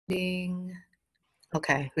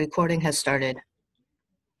Okay, recording has started.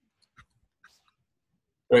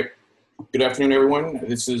 Great. Good afternoon, everyone.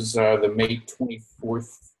 This is the May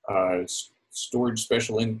 24th Storage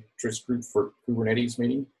Special Interest Group for Kubernetes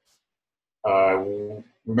meeting.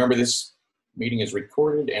 Remember, this meeting is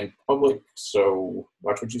recorded and public, so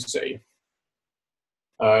watch what you say.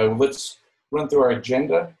 Let's run through our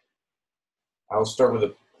agenda. I'll start with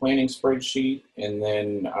a planning spreadsheet, and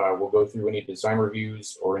then we'll go through any design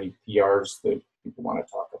reviews or any PRs that people want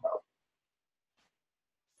to talk about.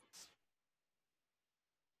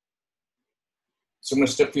 So I'm going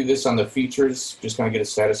to step through this on the features, just kind of get a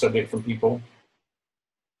status update from people.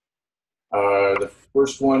 The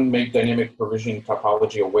first one, make dynamic provisioning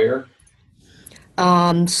topology aware.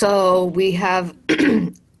 So we have,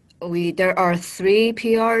 there are 3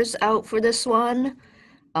 PRs out for this one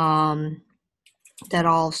that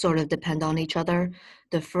all sort of depend on each other.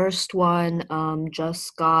 The first one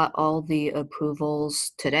just got all the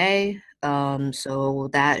approvals today, so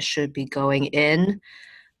that should be going in.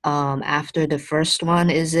 After the first one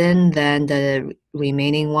is in, then the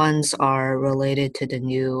remaining ones are related to the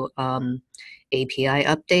new API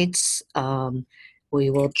updates.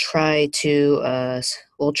 We will try to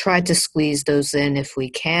squeeze those in if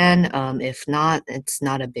we can. If not, it's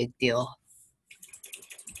not a big deal.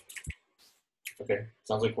 Okay,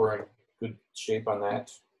 sounds like we're in good shape on that.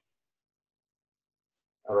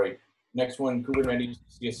 All right, next one, Kubernetes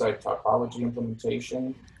CSI topology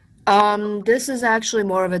implementation. This is actually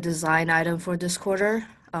more of a design item for this quarter.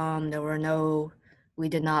 We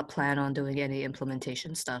did not plan on doing any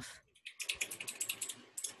implementation stuff.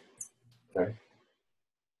 Okay.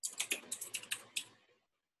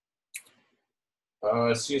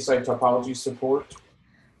 CSI topology support.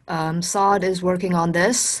 Saad is working on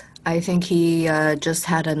this. I think he just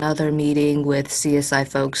had another meeting with CSI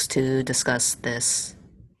folks to discuss this.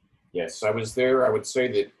 Yes, I was there. I would say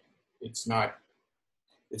that it's not,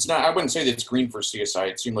 I wouldn't say that it's green for CSI.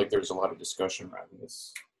 It seemed like there was a lot of discussion around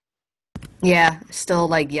this. Yeah, still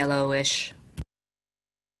like yellowish.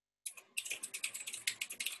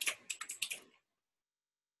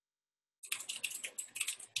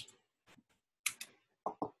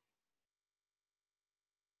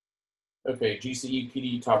 Okay, GCE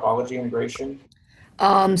PD topology integration.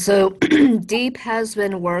 So Deep has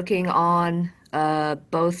been working on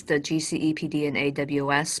both the GCE PD and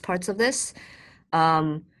AWS parts of this.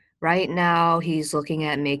 Right now, he's looking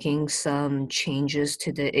at making some changes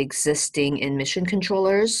to the existing admission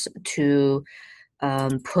controllers to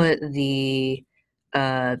put the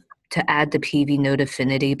to add the PV node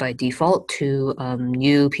affinity by default to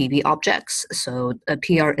new PV objects. So a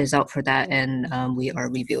PR is out for that, and we are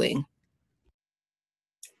reviewing.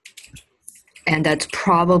 And that's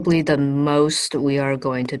probably the most we are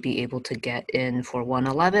going to be able to get in for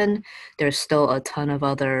 111. There's still a ton of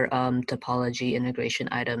other topology integration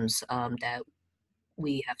items that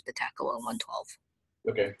we have to tackle on 112.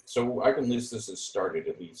 Okay, so I can list this as started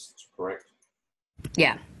at least, correct?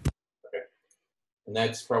 Yeah. Okay. And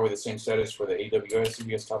that's probably the same status for the AWS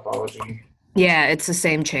CBS topology? Yeah, it's the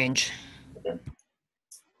same change. Okay.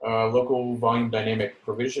 Local volume dynamic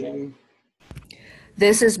provisioning.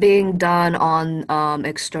 This is being done on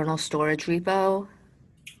external storage repo.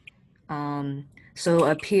 So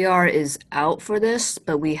a PR is out for this,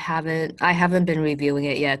 but I haven't been reviewing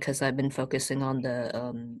it yet because I've been focusing on the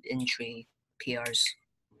in-tree PRs.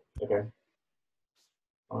 Okay.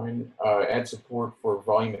 Fine. Add support for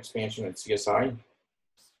volume expansion at CSI.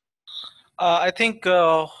 I think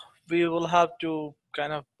we will have to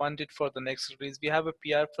kind of punt it for the next release. We have a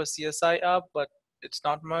PR for CSI up, but it's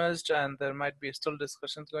not merged, and there might be still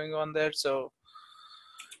discussions going on there. So,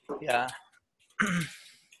 yeah.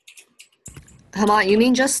 Hamad, you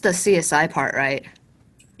mean just the CSI part, right?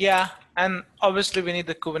 Yeah, and obviously we need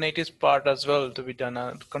the Kubernetes part as well to be done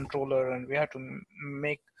on the controller, and we have to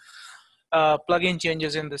make plugin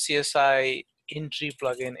changes in the CSI entry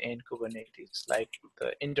plugin in Kubernetes, like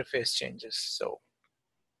the interface changes. So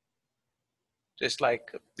just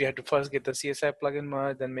like we have to first get the CSI plugin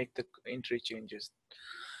merged, then make the entry changes.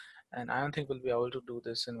 And I don't think we'll be able to do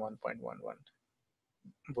this in 1.11,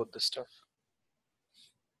 both the stuff.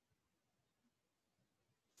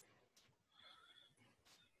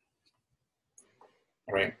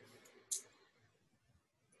 All right.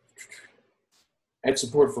 Add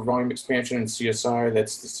support for volume expansion in CSI.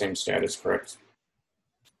 That's the same status, correct?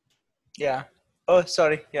 Yeah. Oh,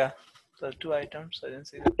 sorry. Yeah. The 2 items. I didn't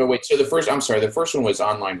see that. Oh, wait. So the first one was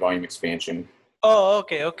online volume expansion. Oh,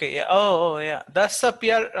 okay, okay, yeah. Oh, yeah. That's the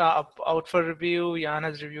PR out for review. Jan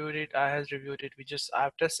has reviewed it. I has reviewed it.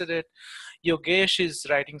 I've tested it. Yogesh is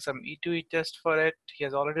writing some E2E test for it. He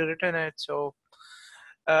has already written it. So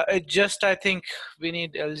I think we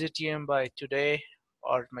need LGTM by today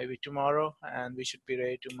or maybe tomorrow, and we should be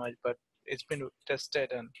ready to merge. But it's been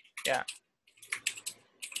tested, and yeah.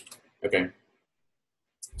 Okay.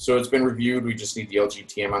 So it's been reviewed. We just need the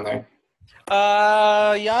LGTM on that.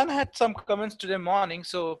 Jan had some comments today morning,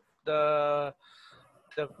 so the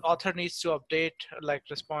author needs to update, like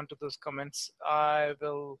respond to those comments. I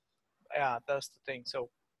will, yeah, that's the thing. So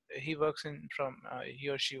he works he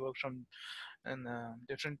or she works from in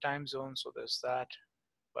different time zones, so there's that.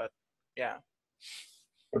 But yeah.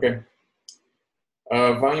 Okay.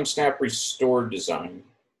 Volume snap restore design.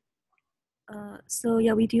 So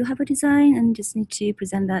yeah, we do have a design and just need to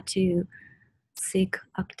present that to SIG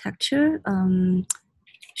architecture.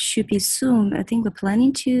 Should be soon. I think we're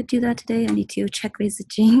planning to do that today. I need to check with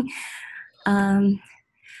Jing. And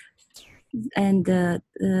the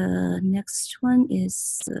next one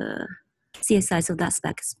is CSI, so that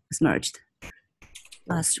spec is merged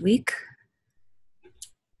last week.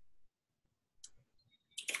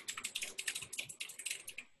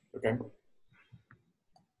 Okay.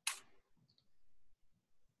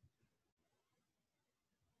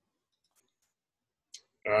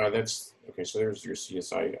 That's okay. So there's your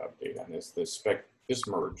CSI update on this. The spec, this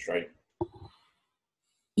merge, right?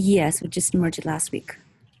 Yes, we just merged it last week.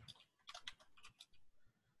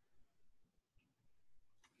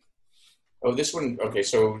 Oh, this one. Okay,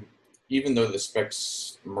 so even though the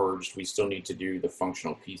specs merged, we still need to do the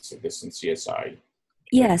functional piece of this in CSI.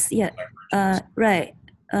 Yes, yeah, right.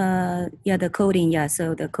 Yeah, the coding. Yeah,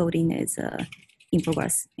 so the coding is in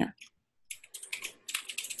progress. Yeah.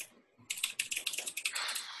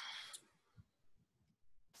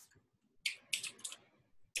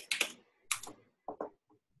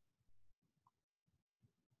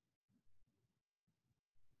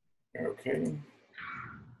 Okay.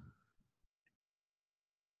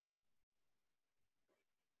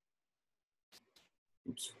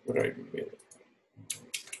 Oops, what did I do?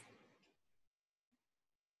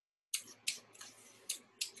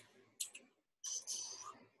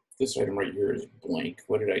 This item right here is blank.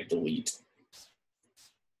 What did I delete?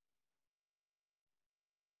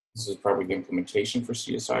 This is probably the implementation for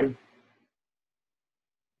CSI.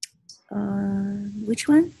 Which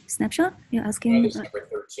one? Snapshot? You're asking? This is number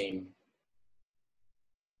 13.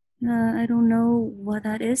 I don't know what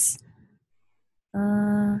that is.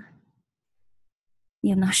 Yeah,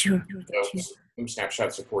 I'm not sure.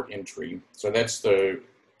 Snapshot support entry. So that's the.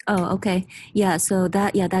 Oh, okay. Yeah. So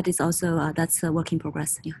that that is also that's a work in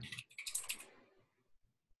progress. Yeah.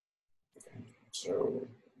 So.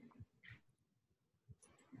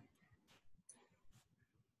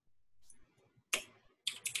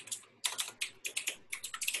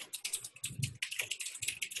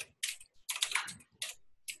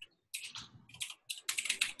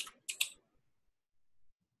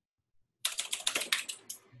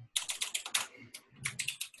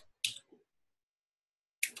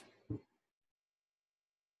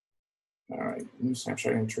 All right, new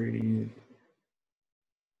snapshot entry.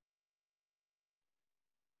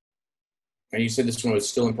 And you said this one was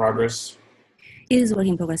still in progress? It is work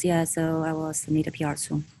in progress, yeah, so I will submit a PR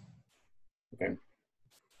soon. Okay.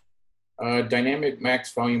 Dynamic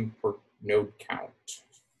max volume per node count.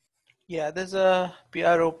 Yeah, there's a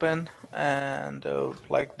PR open, and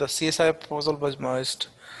like the CSI proposal was merged.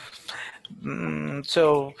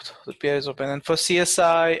 So the PR is open, and for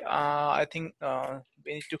CSI, I think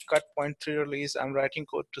we need to cut 0.3 release. I'm writing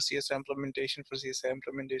code to CSI implementation for CSI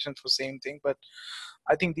implementation for same thing, but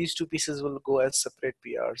I think these two pieces will go as separate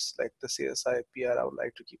PRs. Like the CSI PR, I would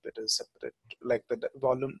like to keep it as separate. Like the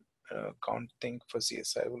volume count thing for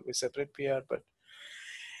CSI will be separate PR, but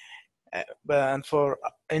and for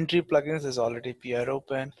entry plugins, there's already PR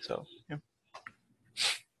open. So yeah.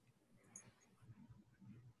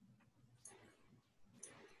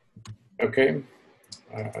 Okay.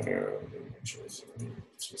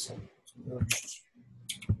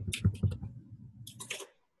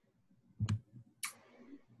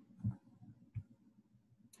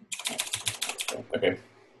 Okay.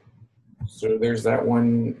 So there's that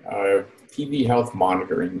one. PV health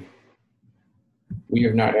monitoring. We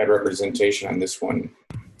have not had representation on this one.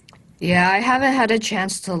 Yeah, I haven't had a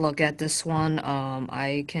chance to look at this one.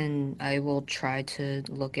 I will try to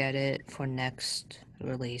look at it for next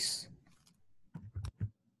release.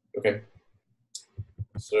 Okay.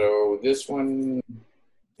 So this one, I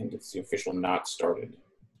think it's the official not started.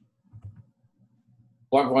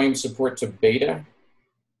 Block volume support to beta.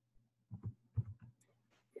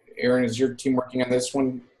 Aaron, is your team working on this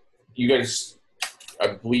one? You guys, I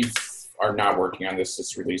believe, are not working on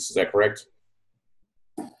this release. Is that correct?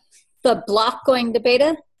 The block going to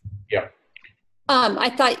beta? Yeah. I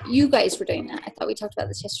thought you guys were doing that. I thought we talked about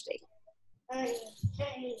this yesterday.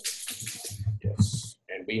 Yes.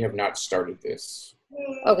 And we have not started this.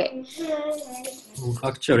 Okay.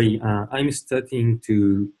 Actually, I'm starting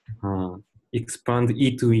to expand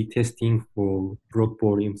E2E testing for block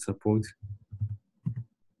volume support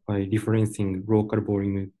by referencing local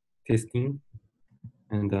volume testing.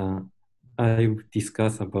 And I'll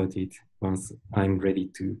discuss about it once I'm ready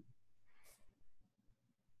to.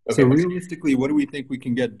 So realistically, what do we think we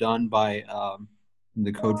can get done by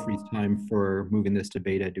the code freeze time for moving this to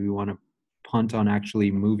beta? Do we want to punt on actually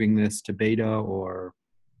moving this to beta, or?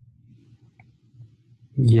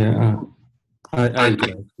 Yeah, I would like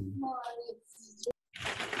to.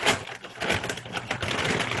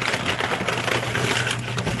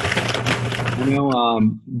 I know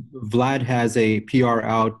Vlad has a PR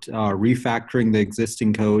out refactoring the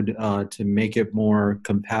existing code to make it more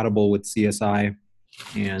compatible with CSI.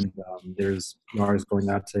 And there's PRs going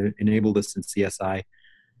out to enable this in CSI.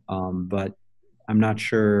 But I'm not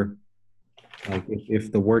sure like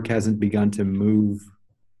if the work hasn't begun to move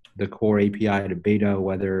the core API to beta,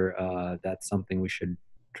 whether that's something we should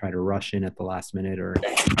try to rush in at the last minute, or.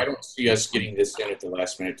 I don't see us getting this in at the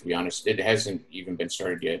last minute, to be honest. It hasn't even been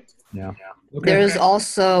started yet. Yeah. Okay. There's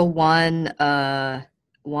also one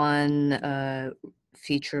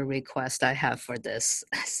feature request I have for this.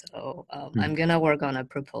 So I'm gonna work on a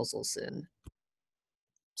proposal soon.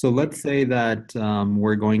 So let's say that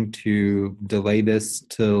we're going to delay this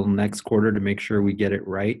till next quarter to make sure we get it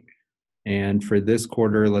right. And for this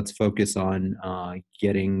quarter, let's focus on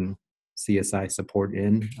getting CSI support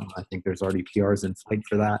in. I think there's already PRs in flight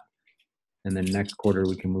for that. And then next quarter,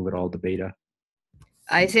 we can move it all to beta.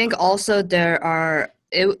 I think also there are,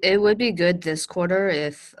 it would be good this quarter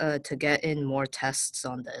if to get in more tests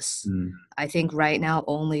on this. I think right now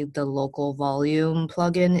only the local volume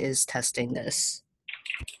plugin is testing this.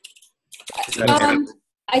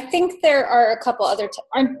 I think there are a couple other,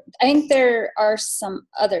 I think there are some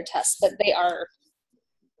other tests, but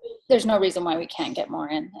there's no reason why we can't get more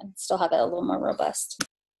in and still have it a little more robust.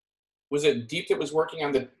 Was it Deep that was working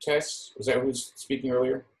on the tests? Was that who was speaking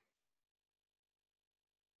earlier?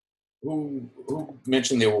 Who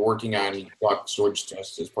mentioned they were working on block storage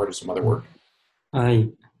tests as part of some other work?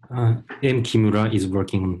 M. Kimura is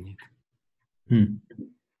working on it.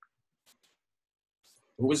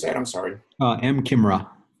 Who was that? I'm sorry. M. Kimura.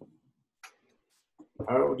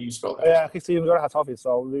 How do you spell that? Yeah, he's in the office,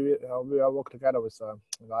 so we will work together with the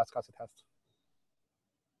SCSI test.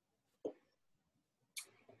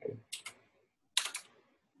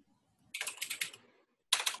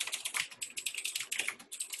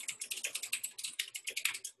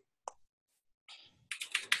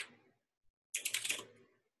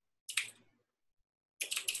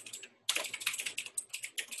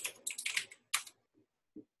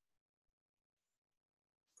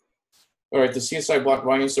 All right, the CSI block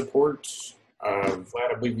volume support.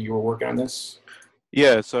 Vlad, I believe you were working on this.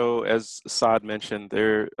 Yeah, so as Saad mentioned,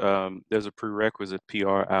 there's a prerequisite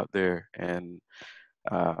PR out there, and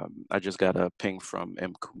I just got a ping from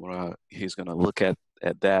M. Kumura. He's going to look at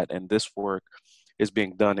that, and this work is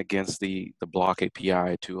being done against the block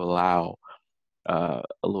API to allow a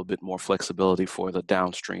little bit more flexibility for the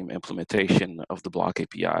downstream implementation of the block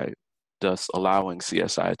API, thus allowing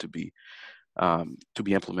CSI to be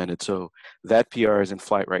implemented. So that PR is in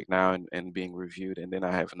flight right now and being reviewed, and then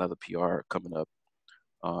I have another PR coming up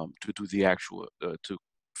to do the actual to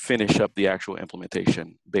finish up the actual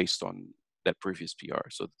implementation based on that previous PR.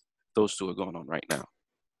 So those two are going on right now.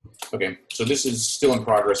 Okay, so this is still in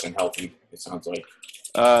progress and healthy, it sounds like.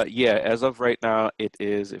 Yeah, as of right now, it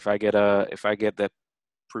is. If I get that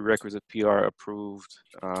prerequisite PR approved,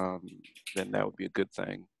 then that would be a good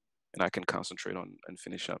thing, and I can concentrate on and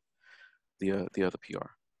finish up the other PR.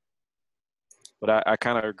 But I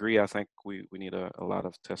kind of agree. I think we need a lot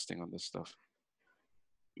of testing on this stuff.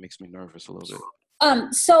 It makes me nervous a little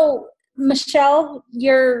bit. So Michelle,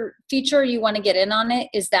 your feature you want to get in on it,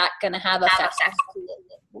 is that going to have effects?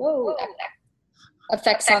 Whoa,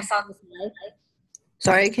 effects on.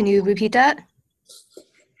 Sorry, can you repeat that?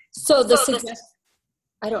 So the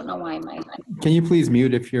I don't know why my. Can you please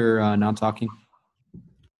mute if you're not talking?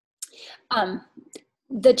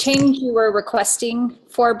 The change you were requesting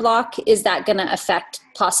for block, is that going to affect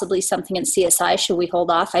possibly something in CSI? Should we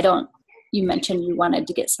hold off? You mentioned you wanted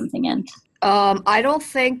to get something in. I don't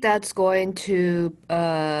think that's going to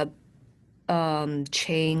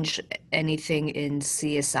change anything in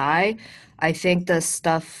CSI. I think the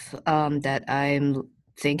stuff that I'm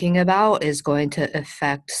thinking about is going to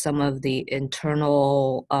affect some of the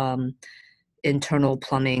internal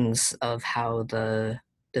plumbings of how the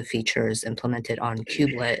feature is implemented on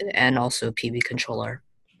kubelet and also PV controller.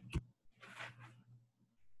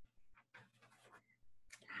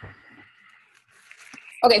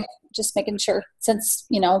 Okay, just making sure, since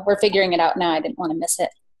we're figuring it out now, I didn't want to miss it.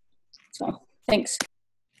 So thanks.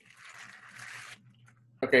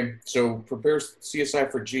 Okay, so prepare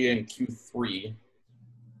CSI for GA in Q3.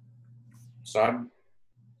 Saad?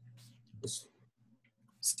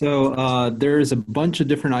 So there's a bunch of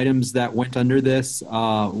different items that went under this.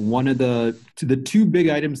 One of the two big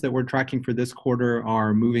items that we're tracking for this quarter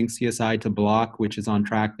are moving CSI to block, which is on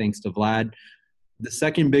track thanks to Vlad. The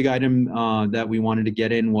second big item that we wanted to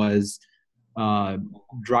get in was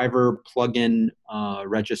driver plugin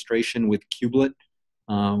registration with kubelet.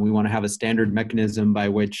 We want to have a standard mechanism by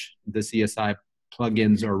which the CSI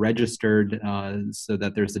plugins are registered so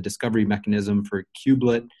that there's a discovery mechanism for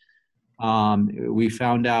kubelet. We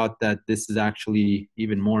found out that this is actually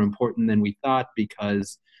even more important than we thought,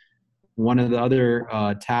 because one of the other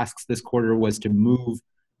tasks this quarter was to move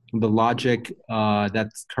the logic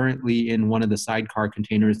that's currently in one of the sidecar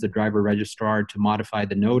containers, the driver registrar, to modify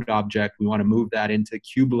the node object. We want to move that into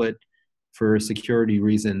kubelet for security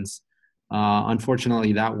reasons.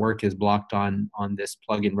 Unfortunately, that work is blocked on this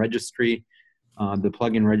plugin registry. The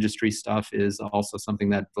plugin registry stuff is also something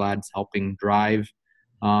that Vlad's helping drive.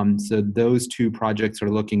 So those two projects are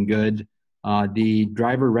looking good. The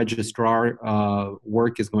driver registrar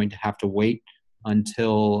work is going to have to wait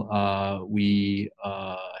until we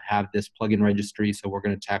have this plugin registry. So we're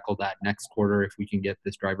going to tackle that next quarter if we can get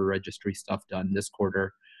this driver registry stuff done this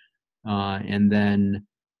quarter. And then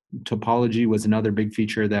topology was another big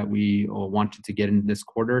feature that we wanted to get in this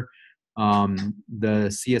quarter. The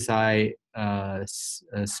CSI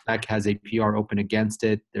spec has a PR open against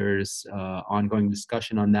it. There's ongoing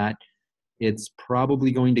discussion on that. It's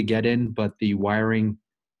probably going to get in, but the wiring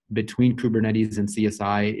between Kubernetes and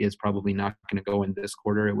CSI is probably not going to go in this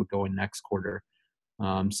quarter. It would go in next quarter.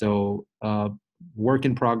 So work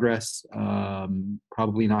in progress,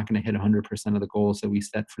 probably not going to hit 100% of the goals that we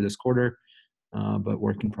set for this quarter, but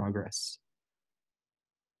work in progress.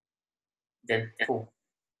 Okay, cool.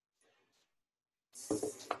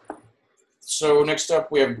 So next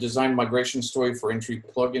up, we have design migration story for entry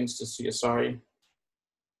plugins to CSI.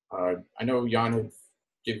 I know Jan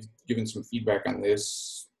had given some feedback on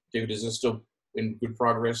this. David, is this still in good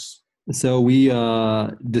progress? So we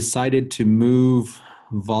decided to move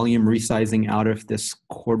volume resizing out of this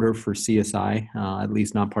quarter for CSI, at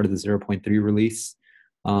least not part of the 0.3 release.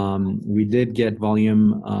 We did get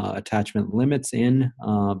volume attachment limits in,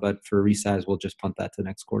 but for resize, we'll just punt that to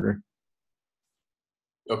next quarter.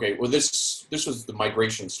 Okay, well, this was the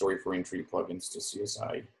migration story for entry plugins to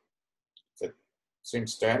CSI. Is that same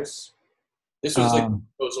status? This was the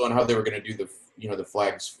proposal on how they were going to do the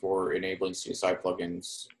flags for enabling CSI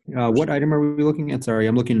plugins. What item are we looking at? Sorry,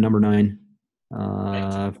 I'm looking at number 9.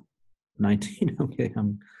 19. Okay,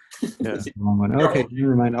 I'm the wrong one. Okay,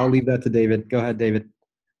 never mind. I'll leave that to David. Go ahead, David.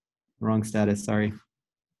 Wrong status. Sorry.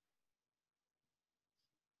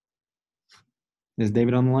 Is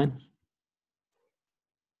David on the line?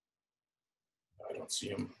 I don't see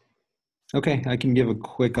him. Okay, I can give a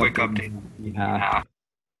quick update. Yeah.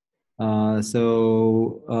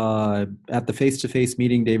 So at the face-to-face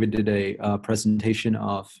meeting, David did a presentation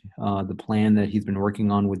of the plan that he's been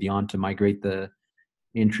working on with Jan to migrate the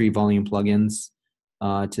entry volume plugins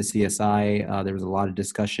to CSI. There was a lot of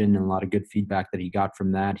discussion and a lot of good feedback that he got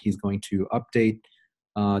from that. He's going to update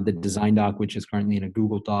the design doc, which is currently in a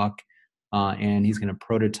Google Doc, and he's going to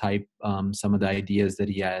prototype some of the ideas that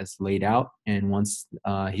he has laid out. And once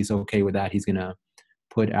he's okay with that, he's going to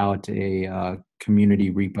put out a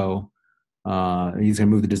community repo. He's going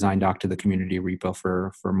to move the design doc to the community repo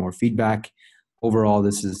for more feedback. Overall,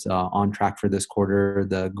 this is on track for this quarter.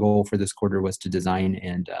 The goal for this quarter was to design,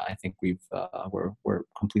 and I think we're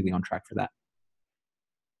completely on track for that.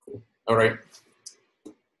 Cool. All right.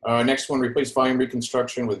 Next one, replace volume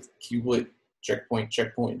reconstruction with kubelet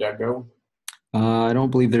checkpoint.go. I don't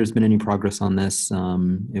believe there's been any progress on this.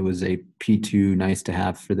 It was a P2 nice to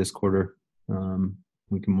have for this quarter.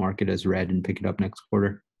 We can mark it as red and pick it up next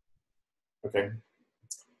quarter. Okay.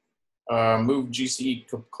 Move GCE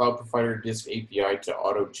Cloud Provider Disk API to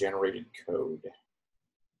auto-generated code.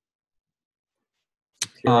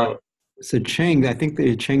 So Cheng, I think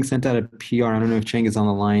that Cheng sent out a PR. I don't know if Cheng is on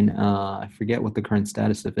the line. I forget what the current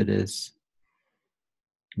status of it is.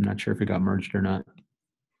 I'm not sure if it got merged or not.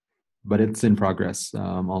 but it's in progress.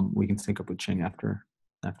 We can sync up with Ching after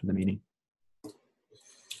the meeting.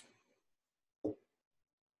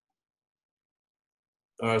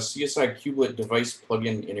 CSI kubelet device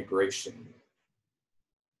plugin integration.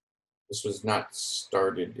 This was not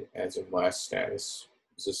started as of last status.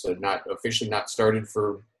 Is this not officially not started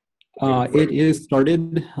for? It is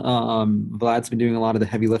started. Vlad's been doing a lot of the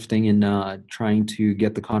heavy lifting and trying to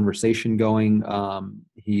get the conversation going.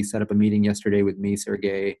 He set up a meeting yesterday with me,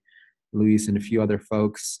 Sergey, Luis, and a few other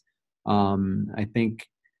folks. I think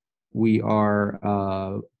we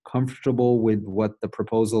are comfortable with what the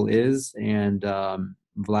proposal is, and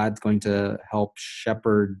Vlad's going to help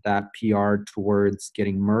shepherd that PR towards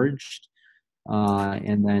getting merged.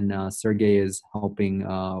 And then Sergey is helping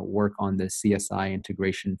work on the CSI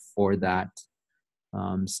integration for that.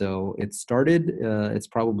 So it started. It's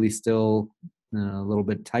probably still a little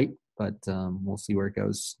bit tight, but we'll see where it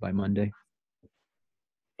goes by Monday.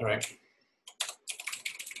 All right.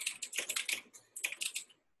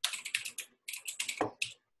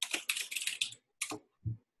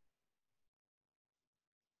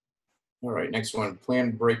 All right, next one,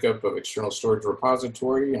 planned breakup of external storage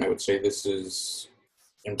repository. And I would say this is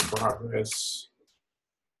in progress.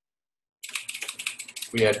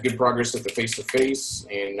 We had good progress at the face-to-face,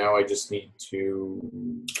 and now I just need to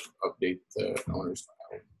update the owner's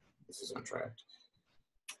file. This is on track.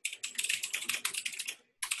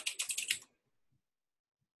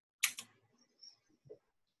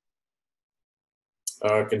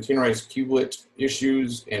 Containerized kubelet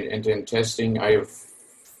issues and end-to-end testing. I have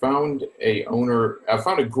found a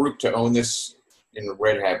group to own this in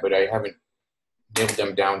Red Hat, but I haven't nailed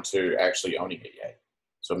them down to actually owning it yet.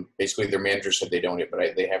 So basically their manager said they'd own it, but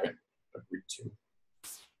they haven't agreed to.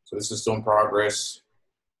 So this is still in progress.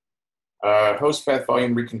 Host path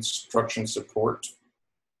volume reconstruction support.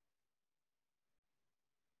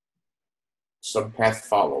 Subpath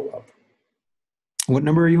follow-up. What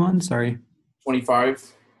number are you on? Sorry. 25.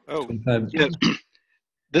 Oh, 25. yeah.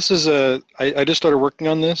 This is I just started working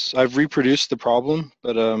on this. I've reproduced the problem,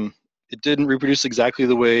 but it didn't reproduce exactly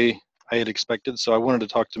the way I had expected. So I wanted to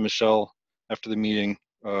talk to Michelle after the meeting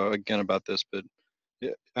again about this, but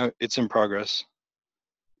it's in progress.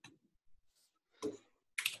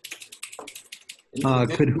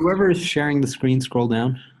 Could whoever is sharing the screen scroll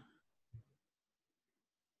down?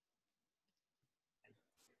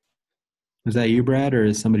 Is that you, Brad, or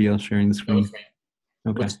is somebody else sharing the screen?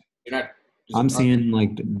 Okay. I'm seeing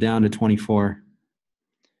like down to 24.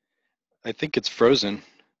 I think it's frozen.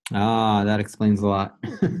 Ah, that explains a lot.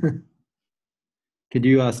 Could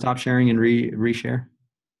you stop sharing and reshare?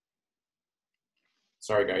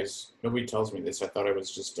 Sorry, guys. Nobody tells me this. I thought I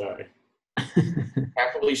was just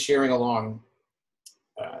happily sharing along.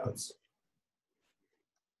 Let's see.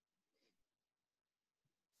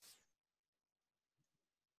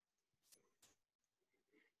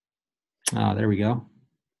 Ah, there we go.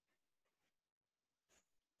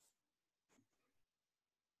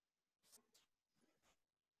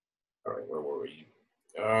 All right, where were we?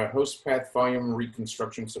 Host path volume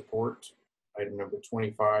reconstruction support. Item number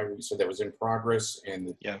 25. We said that was in progress,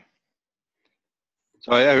 and yeah.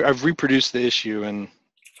 So I've reproduced the issue, and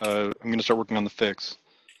I'm going to start working on the fix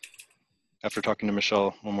after talking to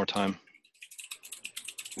Michelle one more time.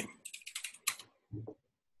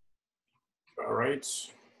 All right.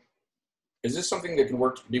 Is this something that can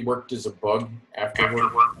be worked as a bug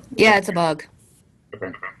afterward? Yeah, it's a bug.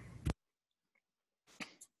 Okay.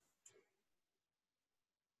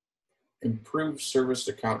 Improve service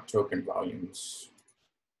account token volumes.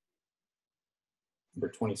 Number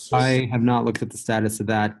 26. I have not looked at the status of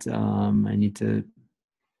that. I need to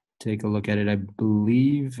take a look at it. I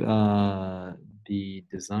believe the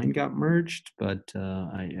design got merged, but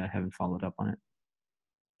I haven't followed up on it.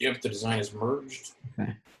 Yep, the design is merged.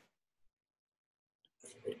 Okay.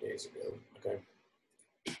 8 days ago. Okay.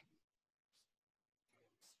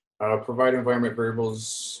 Provide environment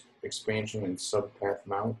variables expansion and subpath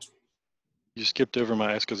mount. You skipped over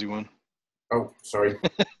my iSCSI one. Oh, sorry.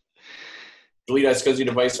 Delete iSCSI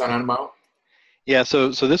device on mount. Yeah, so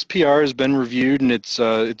this PR has been reviewed and it's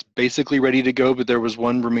basically ready to go, but there was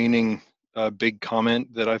one remaining big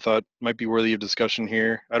comment that I thought might be worthy of discussion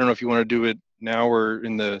here. I don't know if you want to do it now or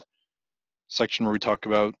in the section where we talk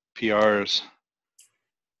about PRs.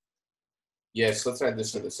 Yes, let's add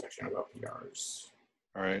this to the section about PRs.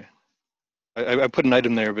 All right. I put an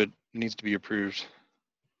item there, but it needs to be approved.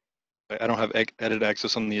 I don't have edit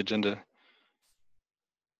access on the agenda.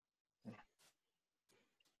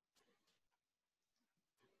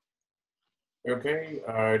 Okay,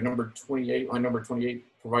 number 28, line number 28,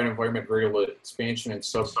 provide environment variable expansion and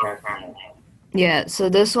subpath mount. Yeah, so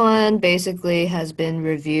this one basically has been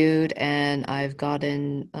reviewed and I've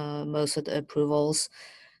gotten most of the approvals.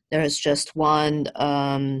 There's just one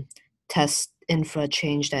test infra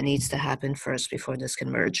change that needs to happen first before this can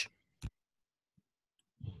merge.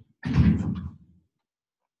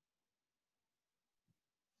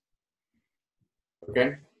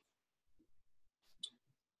 Okay.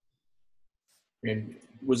 And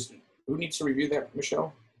who needs to review that,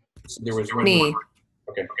 Michelle? So there was one. Me.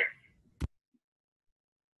 Okay.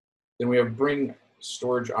 Then we have bring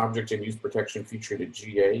storage object and use protection feature to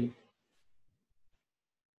GA.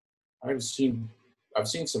 I've seen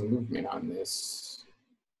some movement on this.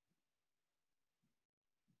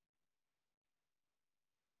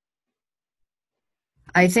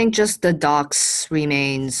 I think just the docs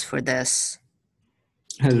remains for this.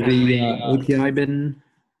 Has the API been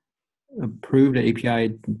approved?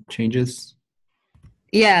 API changes?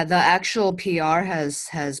 Yeah, the actual PR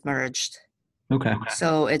has merged. Okay.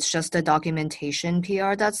 So it's just the documentation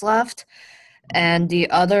PR that's left. And the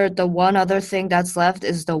one other thing that's left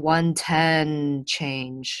is the 110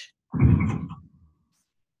 change.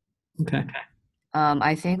 Okay.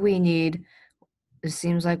 I think it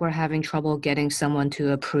seems like we're having trouble getting someone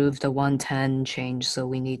to approve the 110 change, so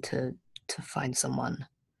we need to find someone.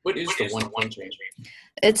 What is the 110 change?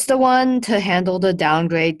 It's the one to handle the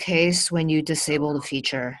downgrade case when you disable the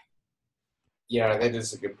feature. Yeah, that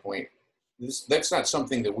is a good point. That's not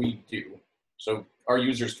something that we do. So our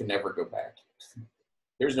users can never go back.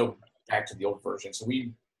 There's no back to the old version. So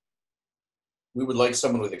we would like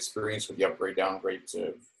someone with experience with the upgrade downgrade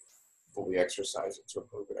to fully exercise it, to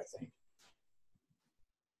approve it,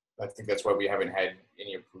 I think that's why we haven't had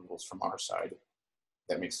any approvals from our side.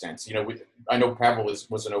 That makes sense. You know, I know Pavel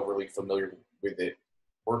wasn't overly familiar with it,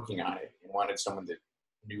 working on it, and wanted someone that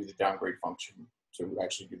knew the downgrade function to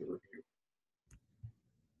actually do the review.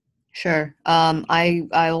 Sure. I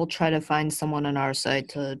will try to find someone on our side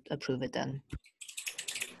to approve it then.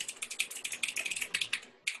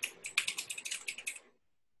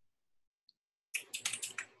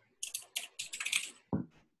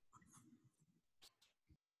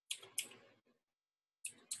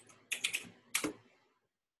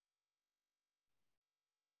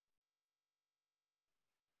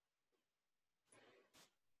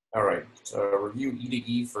 All right, review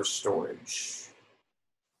E2E for storage.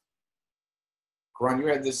 Karan, you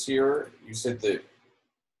had this here. You said that,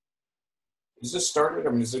 is this started? I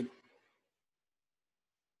mean, is it?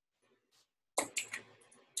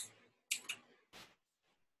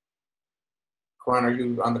 Karan, are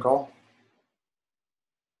you on the call?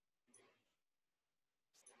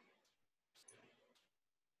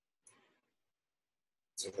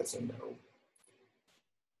 So that's a no.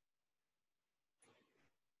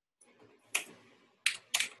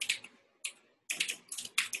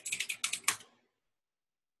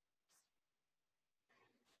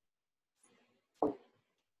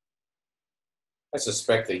 I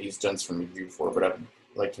suspect that he's done some review for it, but I'd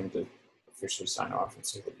like him to officially sign off and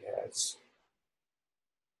say that he has.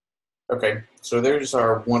 Okay, so there's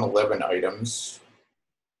our 111 items.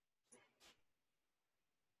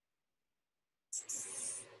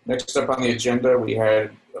 Next up on the agenda, we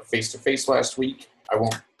had a face-to-face last week. I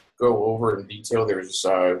won't go over in detail. There's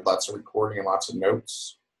lots of recording and lots of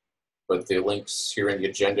notes, but the link's here in the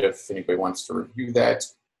agenda if anybody wants to review that.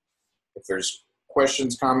 If there's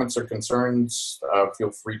questions, comments, or concerns,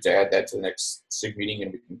 feel free to add that to the next SIG meeting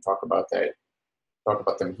and we can talk about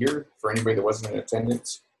them here for anybody that wasn't in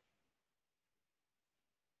attendance.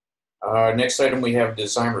 Next item, we have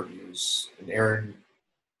design reviews. And Aaron,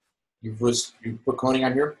 you put cloning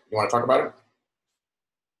on here. You want to talk about it?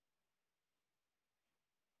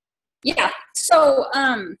 Yeah. So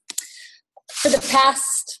for the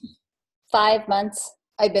past 5 months,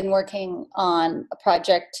 I've been working on a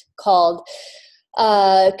project called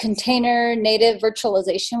Container Native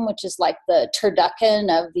Virtualization, which is like the turducken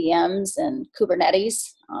of VMs and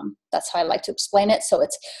Kubernetes. That's how I like to explain it. So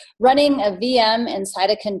it's running a VM inside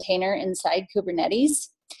a container inside Kubernetes.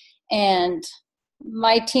 And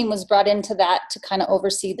my team was brought into that to kind of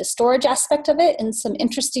oversee the storage aspect of it. And some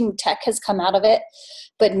interesting tech has come out of it,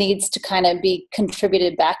 but needs to kind of be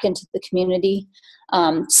contributed back into the community.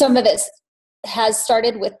 Some of it has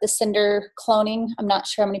started with the Cinder cloning. I'm not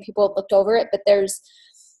sure how many people have looked over it, but there's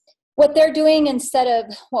what they're doing instead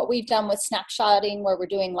of what we've done with snapshotting, where we're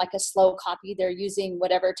doing like a slow copy. They're using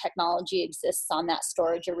whatever technology exists on that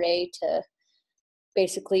storage array to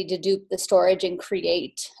basically dedupe the storage and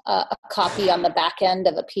create a copy on the back end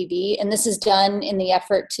of a PV. And this is done in the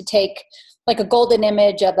effort to take like a golden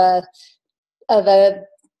image of a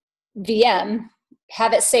VM,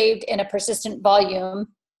 have it saved in a persistent volume,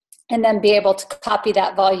 and then be able to copy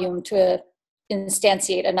that volume to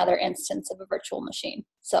instantiate another instance of a virtual machine.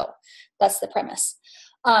 So that's the premise.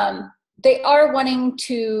 They are wanting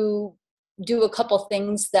to do a couple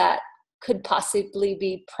things that could possibly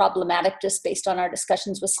be problematic just based on our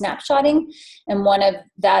discussions with snapshotting. And one of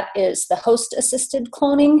that is the host assisted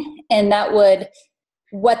cloning. And that would,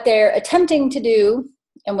 what they're attempting to do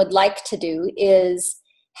and would like to do is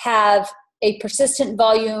have a persistent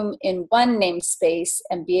volume in one namespace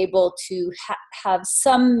and be able to have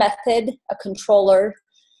some method, a controller,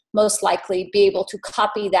 most likely be able to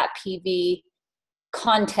copy that PV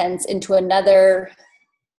contents into another,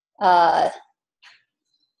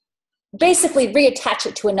 basically reattach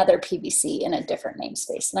it to another PVC in a different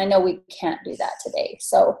namespace. And I know we can't do that today.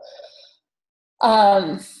 So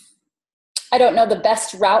I don't know the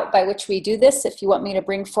best route by which we do this. If you want me to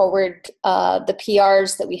bring forward the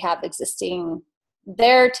PRs that we have existing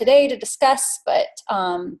there today to discuss, but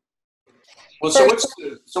well, so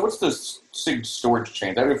what's the SIG storage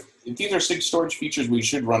change? I mean, if these are SIG storage features, we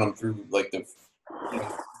should run them through like the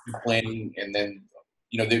planning, and then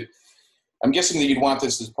I'm guessing that you'd want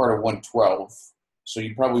this as part of 112. So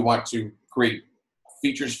you'd probably want to create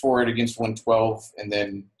features for it against 112, and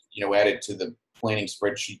then add it to the planning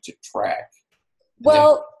spreadsheet to track.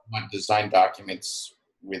 Well, want design documents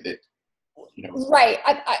with it. Right.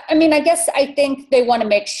 I mean, I guess I think they want to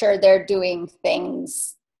make sure they're doing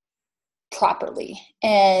things properly,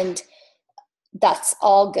 and that's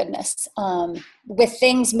all goodness. With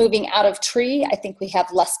things moving out of tree, I think we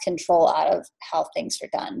have less control out of how things are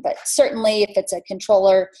done. But certainly if it's a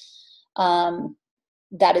controller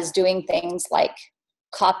that is doing things like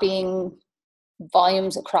copying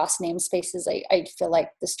volumes across namespaces, I feel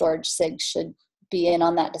like the storage SIG should be in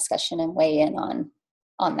on that discussion and weigh in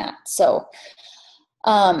on that. So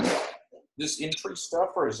this in-tree stuff,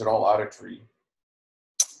 or is it all out of tree?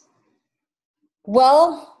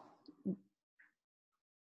 Well,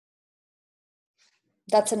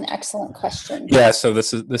 that's an excellent question. Yeah, so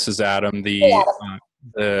this is Adam.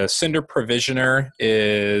 The Cinder provisioner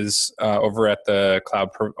is over at the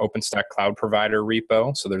OpenStack Cloud Provider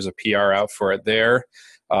repo. So there's a PR out for it there.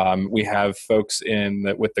 We have folks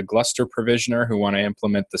with the Gluster provisioner who want to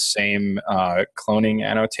implement the same cloning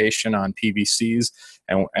annotation on PVCs.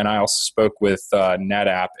 And I also spoke with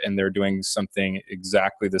NetApp, and they're doing something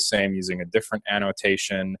exactly the same using a different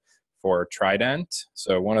annotation for Trident.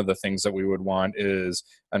 So one of the things that we would want is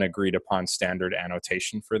an agreed upon standard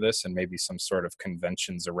annotation for this, and maybe some sort of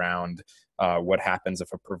conventions around what happens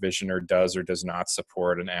if a provisioner does or does not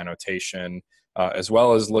support an annotation, as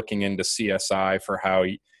well as looking into CSI for how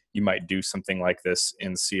you might do something like this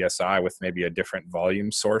in CSI with maybe a different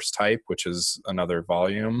volume source type, which is another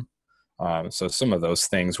volume. So some of those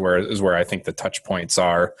things is where I think the touch points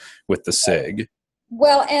are with the SIG.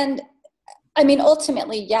 Well, and I mean,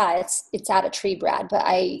 ultimately, yeah, it's out of tree, Brad, but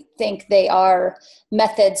I think they are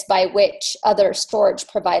methods by which other storage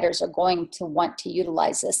providers are going to want to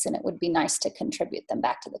utilize this, and it would be nice to contribute them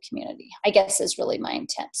back to the community, I guess is really my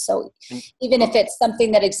intent. So even if it's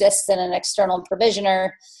something that exists in an external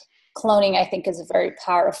provisioner, cloning, I think, is a very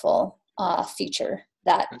powerful feature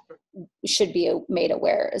that should be made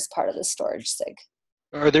aware as part of the storage SIG.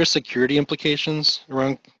 Are there security implications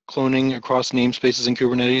around cloning across namespaces in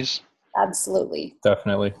Kubernetes? Absolutely.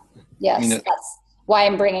 Definitely. Yes, that's why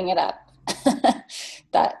I'm bringing it up.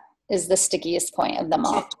 That is the stickiest point of them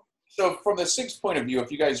all. So from the SIG's point of view,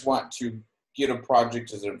 if you guys want to get a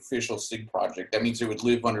project as an official SIG project, that means it would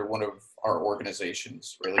live under one of our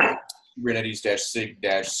organizations, really, Kubernetes-SIG-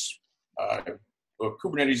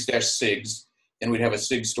 Kubernetes-SIGs, and we'd have a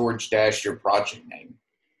SIG storage - your project name.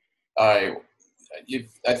 I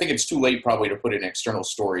think it's too late probably to put in external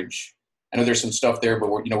storage. I know there's some stuff there, but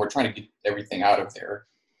we're trying to get everything out of there.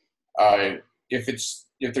 If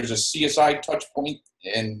there's a CSI touch point,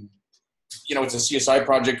 and it's a CSI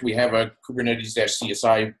project, we have a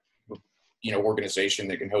Kubernetes-CSI organization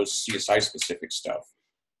that can host CSI specific stuff.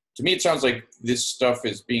 To me, it sounds like this stuff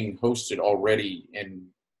is being hosted already in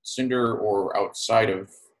Cinder or outside of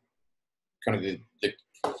kind of the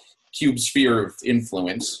cube sphere of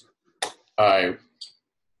influence. I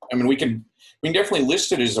mean, we can definitely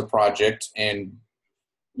list it as a project and,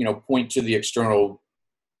 point to the external,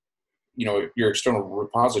 your external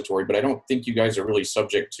repository, but I don't think you guys are really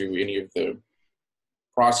subject to any of the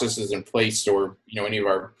processes in place or, any of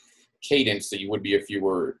our cadence that you would be if you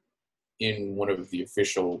were in one of the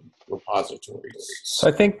official repositories. So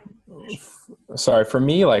I think, for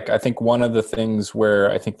me, I think one of the things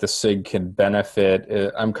where I think the SIG can benefit,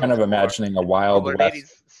 I'm kind of imagining a Wild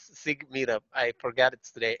West. SIG meetup. I forgot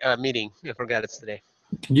it's today. Meeting. I forgot it's today.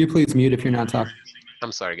 Can you please mute if you're not talking?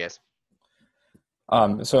 I'm sorry, guys.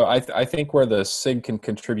 So I think where the SIG can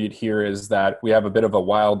contribute here is that we have a bit of a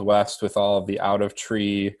wild west with all of the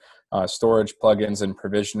out-of-tree storage plugins and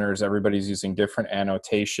provisioners. Everybody's using different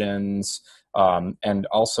annotations, and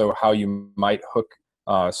also how you might hook.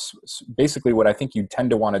 Basically, what I think you tend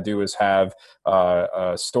to want to do is have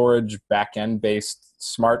a storage backend based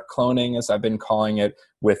smart cloning, as I've been calling it,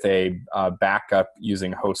 with a backup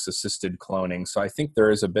using host-assisted cloning. So I think there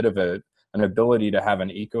is a bit of an ability to have an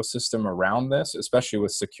ecosystem around this, especially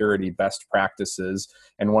with security best practices.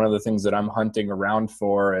 And one of the things that I'm hunting around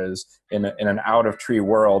for is in an out-of-tree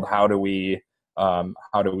world, how do we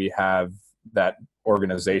have that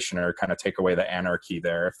organization or kind of take away the anarchy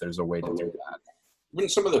there, if there's a way to do that.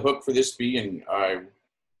 Wouldn't some of the hook for this be in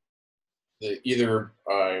either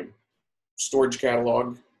storage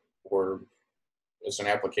catalog or as an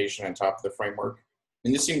application on top of the framework?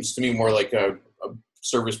 And this seems to me more like a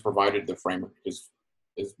service provided the framework is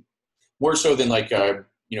more so than like I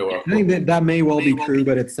think that may well be true,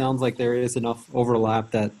 but it sounds like there is enough overlap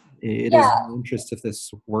that it is in the interest of this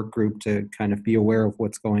work group to kind of be aware of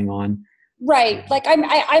what's going on. Right. Like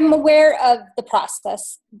I'm aware of the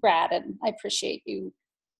process, Brad, and I appreciate you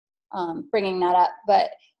bringing that up. But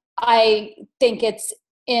I think it's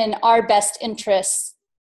in our best interest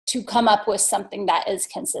to come up with something that is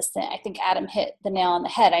consistent. I think Adam hit the nail on the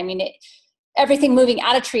head. I mean, everything moving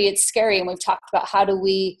out of tree, it's scary. And we've talked about how do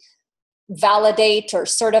we validate or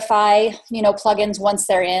certify, plugins once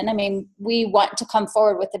they're in. I mean, we want to come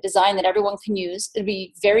forward with a design that everyone can use. It'd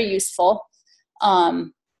be very useful.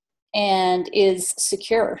 And is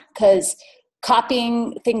secure, because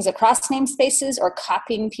copying things across namespaces or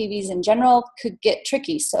copying PVs in general could get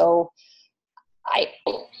tricky. So I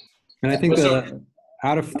think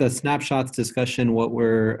out of the snapshots discussion, what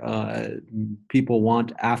people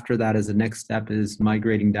want after that as a next step is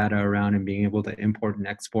migrating data around and being able to import and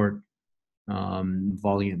export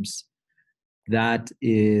volumes. That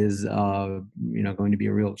is going to be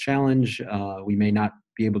a real challenge. We may not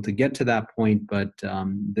be able to get to that point, but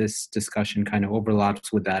this discussion kind of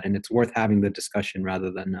overlaps with that, and it's worth having the discussion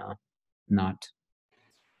rather than not.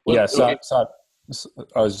 Yeah, so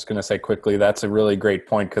I was just going to say quickly, that's a really great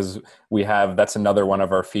point, because that's another one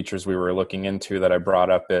of our features we were looking into that I brought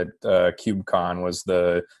up at KubeCon was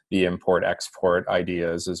the import export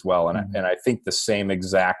ideas as well. And, and I think the same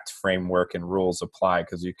exact framework and rules apply,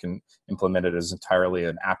 because you can implement it as entirely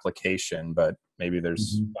an application, but maybe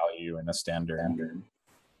there's value in a standard.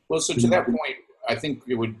 Well, so to that point, I think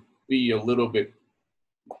it would be a little bit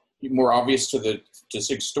more obvious to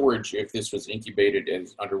SIG Storage if this was incubated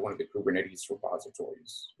as under one of the Kubernetes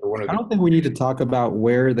repositories or one of the. I don't think we need to talk about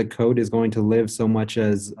where the code is going to live so much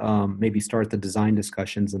as maybe start the design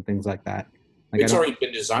discussions and things like that. Like it's already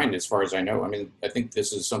been designed, as far as I know. I mean, I think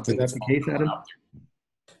this is something that's the case, Adam? out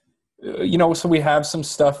there. So we have some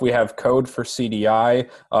stuff. We have code for CDI.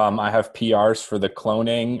 I have PRs for the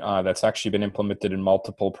cloning that's actually been implemented in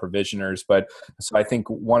multiple provisioners. But so I think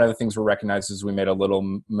one of the things we recognize is we made a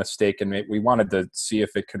little mistake, and we wanted to see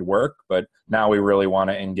if it could work. But now we really want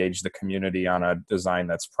to engage the community on a design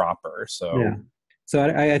that's proper. So yeah. So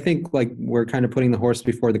I think like we're kind of putting the horse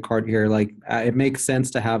before the cart here. Like it makes sense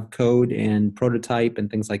to have code and prototype and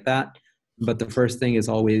things like that. But the first thing is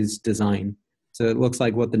always design. So it looks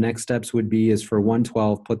like what the next steps would be is for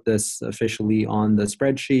 112, put this officially on the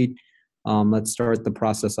spreadsheet. Let's start the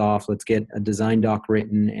process off. Let's get a design doc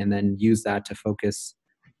written and then use that to focus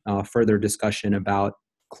further discussion about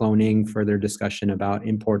cloning, further discussion about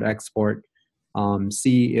import, export,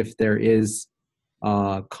 see if there is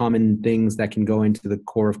common things that can go into the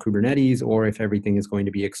core of Kubernetes or if everything is going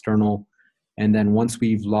to be external. And then once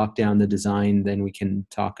we've locked down the design, then we can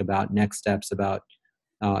talk about next steps about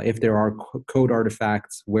if there are code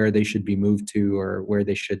artifacts, where they should be moved to or where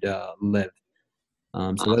they should live.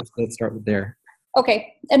 So let's start with there.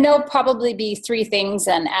 Okay, and there'll probably be three things,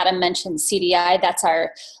 and Adam mentioned CDI. That's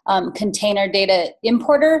our container data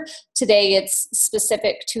importer. Today it's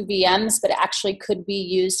specific to VMs, but it actually could be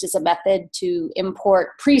used as a method to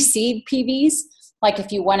import pre-seed PVs. Like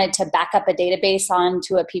if you wanted to back up a database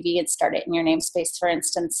onto a PV and start it in your namespace, for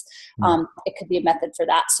instance, it could be a method for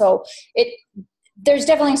that. So there's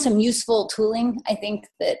definitely some useful tooling, I think,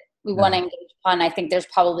 that we want to engage upon. I think there's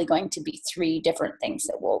probably going to be three different things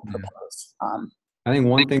that we'll propose. I think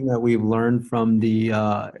one thing that we've learned from the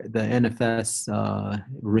NFS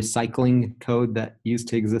recycling code that used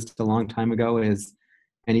to exist a long time ago is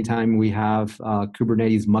anytime we have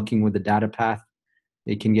Kubernetes mucking with the data path,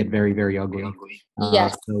 it can get very, very ugly.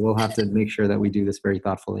 Yes. So we'll have to make sure that we do this very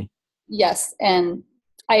thoughtfully. Yes, and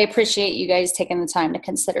I appreciate you guys taking the time to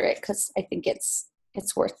consider it, because I think it's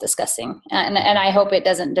it's worth discussing. And I hope it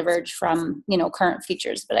doesn't diverge from, you know, current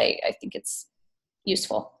features, but I think it's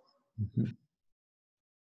useful. Mm-hmm.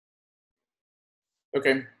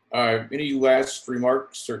 Okay. Any last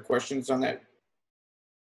remarks or questions on that?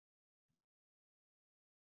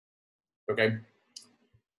 Okay.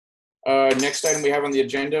 Next item we have on the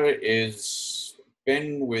agenda is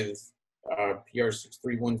Ben with PR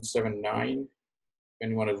 63179. Ben,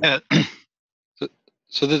 you want to?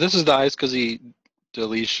 So this is the iSCSI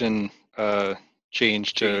deletion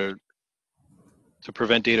change to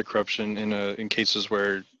prevent data corruption in cases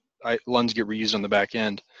where LUNs get reused on the back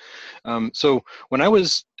end. So when I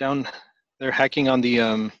was down there hacking on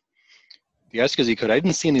the iSCSI code, I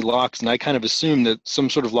didn't see any locks, and I kind of assumed that some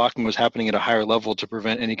sort of locking was happening at a higher level to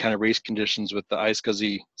prevent any kind of race conditions with the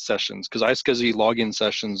iSCSI sessions, because iSCSI login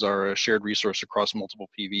sessions are a shared resource across multiple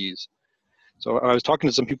PVs. So I was talking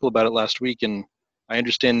to some people about it last week, and I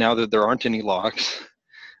understand now that there aren't any locks.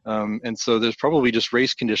 And so there's probably just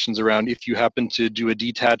race conditions around if you happen to do a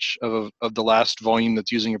detach of the last volume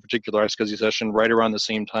that's using a particular iSCSI session right around the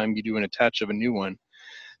same time you do an attach of a new one.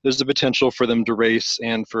 There's the potential for them to race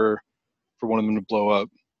and for one of them to blow up.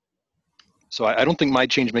 So I don't think my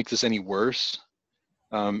change makes this any worse.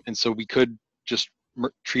 And so we could just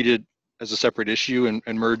treat it as a separate issue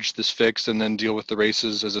and merge this fix and then deal with the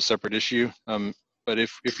races as a separate issue. But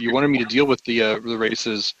if you wanted me to deal with the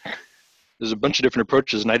races, there's a bunch of different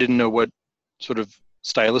approaches, and I didn't know what sort of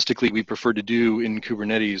stylistically we prefer to do in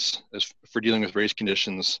Kubernetes for dealing with race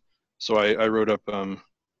conditions. So I wrote up you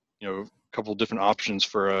know, a couple different options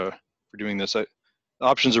for doing this. The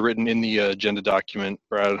options are written in the agenda document,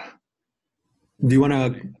 Brad. Do you want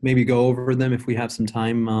to maybe go over them if we have some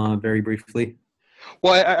time very briefly?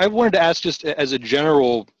 Well, I wanted to ask just as a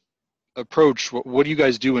general approach, what do you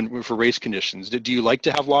guys do for race conditions? Do you like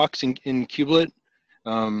to have locks in kubelet?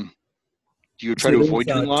 Do you try to avoid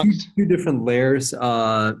doing locks? Two different layers.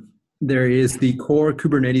 There is the core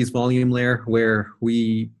Kubernetes volume layer where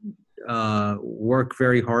we work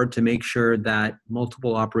very hard to make sure that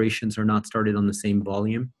multiple operations are not started on the same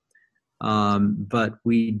volume. But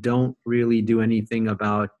we don't really do anything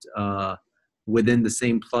about within the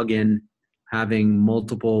same plugin having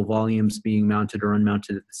multiple volumes being mounted or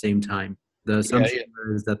unmounted at the same time. The assumption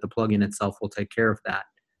is that the plugin itself will take care of that.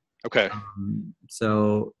 Okay.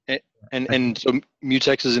 So so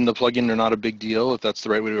mutex is in the plugin are not a big deal if that's the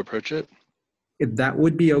right way to approach it? That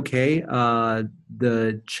would be okay.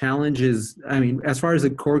 The challenge is, I mean, as far as the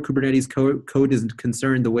core Kubernetes code is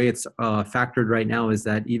concerned, the way it's factored right now is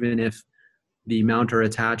that even if the mount or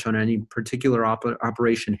attach on any particular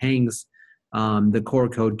operation hangs, the core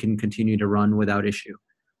code can continue to run without issue.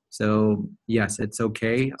 So yes, it's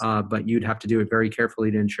okay, but you'd have to do it very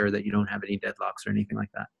carefully to ensure that you don't have any deadlocks or anything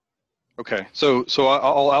like that. Okay, so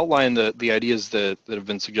I'll outline the ideas that have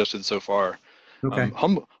been suggested so far. Okay.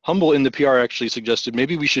 Humble in the PR actually suggested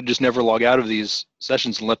maybe we should just never log out of these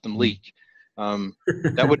sessions and let them leak.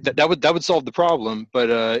 That would solve the problem, but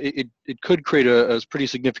it could create a pretty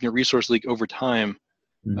significant resource leak over time.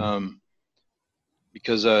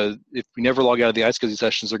 Because if we never log out of the iSCSI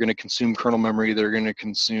sessions, they're going to consume kernel memory. They're going to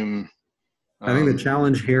consume. I think the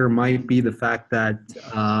challenge here might be the fact that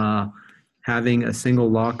having a single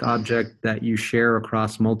lock object that you share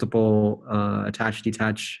across multiple attach,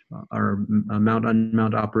 detach, or mount,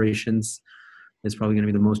 unmount operations is probably going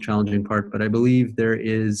to be the most challenging part. But I believe there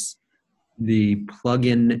is the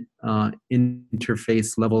plugin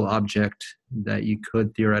interface level object that you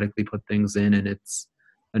could theoretically put things in, and it's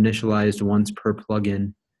initialized once per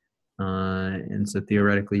plugin. And so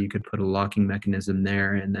theoretically you could put a locking mechanism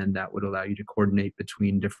there, and then that would allow you to coordinate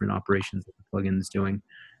between different operations that the plugin is doing.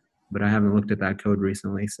 But I haven't looked at that code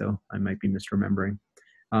recently, so I might be misremembering.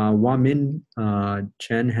 Wamin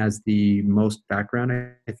Chen has the most background,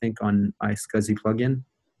 I think, on iSCSI plugin.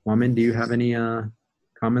 Wamin, do you have any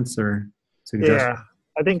comments or suggestions? Yeah,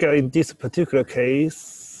 I think in this particular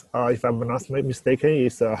case, if I'm not mistaken,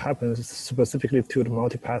 it happens specifically to the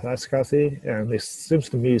multipath iSCSI, and it seems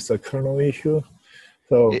to me it's a kernel issue.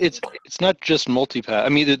 So it's not just multipath. I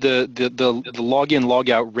mean, the login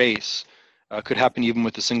logout race could happen even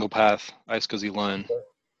with a single path iSCSI LUN.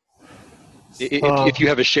 If you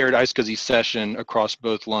have a shared iSCSI session across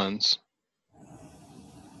both LUNs.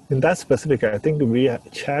 In that specific, I think we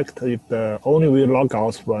checked if the only we log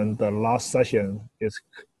out when the last session is,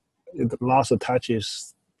 the last attach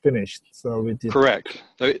is finished. So we did correct.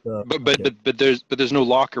 But there's no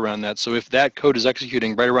lock around that. So if that code is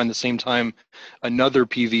executing right around the same time another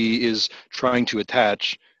PV is trying to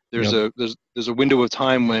attach, There's a window of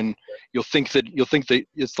time when you'll think that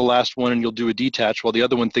it's the last one and you'll do a detach, while the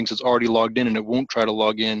other one thinks it's already logged in and it won't try to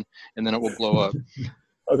log in, and then it will blow up.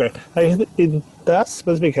 Okay, in that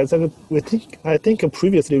specific case, I think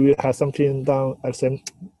previously we had something done at same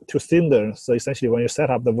to Cinder. So essentially, when you set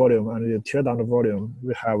up the volume and you tear down the volume,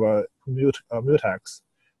 we have a mutex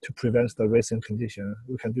to prevent the racing condition.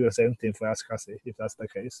 We can do the same thing for SCSI if that's the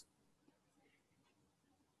case.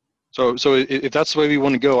 So if that's the way we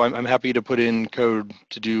want to go, I'm happy to put in code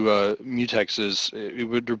to do mutexes. It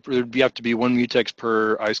would have to be one mutex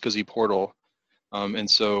per iSCSI portal, and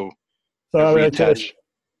so every attach.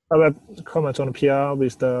 I will comment on the PR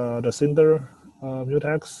with the Cinder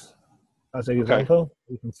mutex as an example.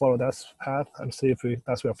 We can follow that path and see if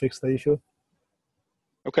that will fix the issue.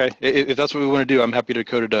 Okay, if that's what we want to do, I'm happy to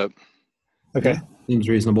code it up. Okay, yeah, seems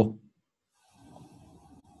reasonable.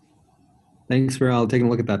 Thanks for taking a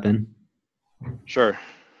look at that, Ben. Sure.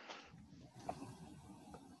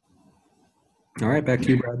 All right, back to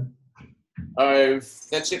you, Brad.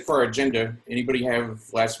 That's it for our agenda. Anybody have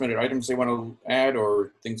last minute items they want to add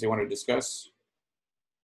or things they want to discuss?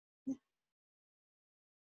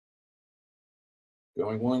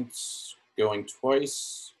 Going once, going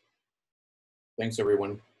twice. Thanks,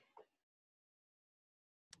 everyone.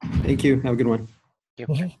 Thank you. Have a good one.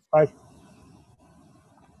 Bye.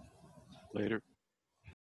 Later.